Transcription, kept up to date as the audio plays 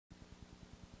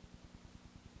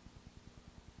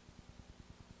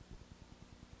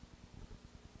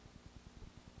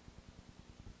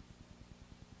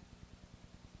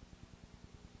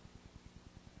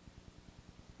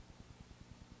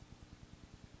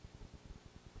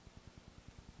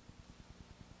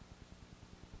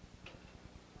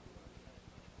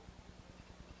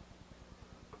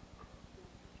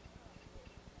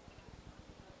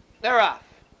They're off.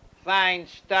 Fine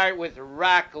start with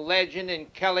Rock Legend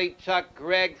and Kelly Tuck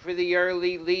Gregg for the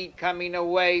early lead, coming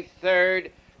away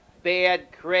third.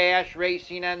 Bad Crash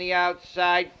racing on the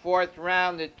outside. Fourth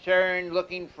round, the turn,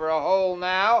 looking for a hole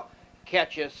now.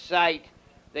 Catch a Sight.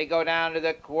 They go down to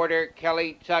the quarter.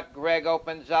 Kelly Tuck Gregg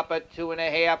opens up a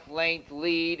 2.5 length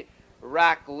lead.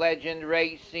 Rock Legend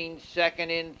racing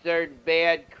second. In third,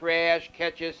 Bad Crash.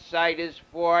 Catch a Sight is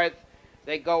fourth.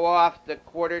 They go off the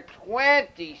quarter,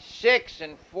 26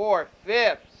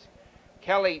 4/5.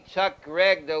 Kelly Tuck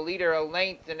Gregg, the leader, a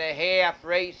length and a half,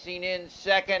 racing in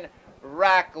second.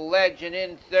 Rock Legend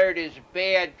in third is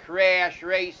Bad Crash,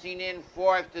 racing in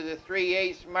fourth to the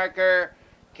 3/8 marker.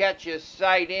 Catch a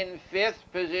Sight in fifth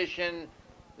position.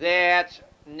 That's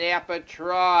Napa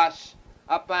Tross.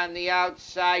 Up on the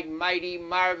outside, Mighty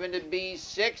Marvin to be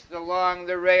sixth, along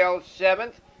the rail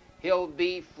seventh. He'll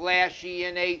be Flashy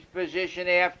in eighth position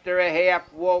after a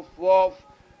half. Wolf Wolf.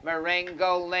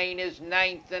 Marengo Lane is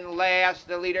ninth and last.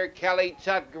 The leader, Kelly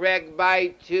Tuck Gregg,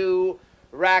 by 2.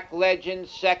 Rock Legend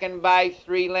second by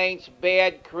 3 lengths.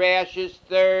 Bad Crash is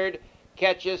third.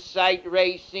 Catch a Sight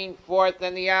racing fourth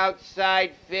on the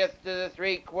outside. Fifth to the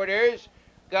 3/4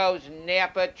 goes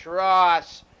Napa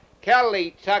Tross.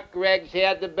 Kelly Tuck Gregg's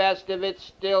had the best of it,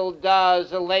 still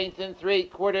does. A length and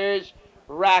 3/4.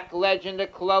 Rock Legend a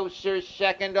closer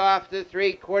second off the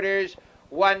 3/4.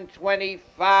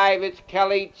 125. It's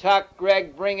Kelly Tuck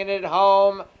Gregg bringing it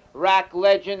home. Rock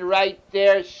Legend right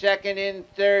there, second. In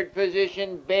third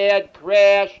position, Bad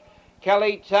Crash.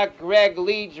 Kelly Tuck Gregg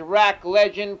leads. Rock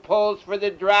Legend pulls for the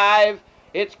drive.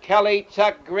 It's Kelly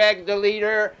Tuck Gregg, the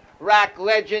leader. Rock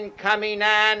Legend coming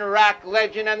on. Rock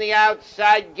Legend on the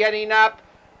outside getting up.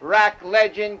 Rock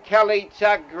Legend, Kelly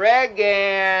Tuck Gregg,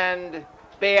 and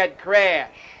Bad Crash.